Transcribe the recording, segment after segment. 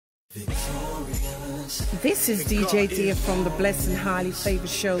This is DJ Dia from the Blessed and Highly Favored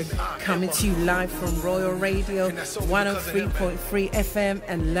Show, coming to you live from Royal Radio 103.3 FM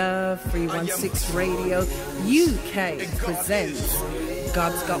and Love 316 Radio UK presents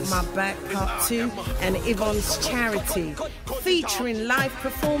God's Got My Back Part 2 and Yvonne's Charity, featuring live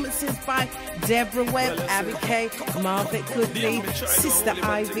performances by Deborah Webb, Abi-K, Margaret Goodley, Sister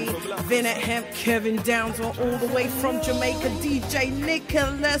Ivy, Vinnet Hemp, Kevin Downs, all the way from Jamaica, DJ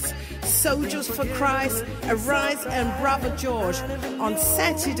Nicholas, Soldiers for Christ, Arise, and Brother George on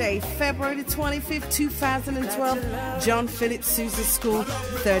Saturday, February 25th, 2012, John Philip Sousa School,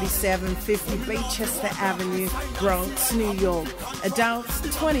 3750 Baychester Avenue, Bronx, New York. Adults,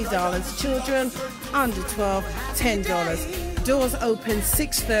 $20. Children, under 12, $10. Doors open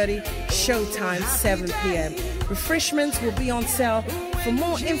 6:30, showtime 7 p.m. Refreshments will be on sale. For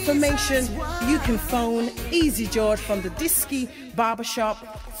more information, you can phone Easy George from the Diski Barbershop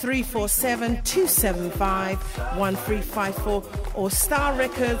 347-275-1354 or Star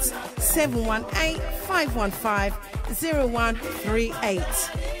Records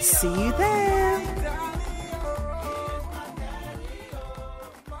 718-515-0138. See you there.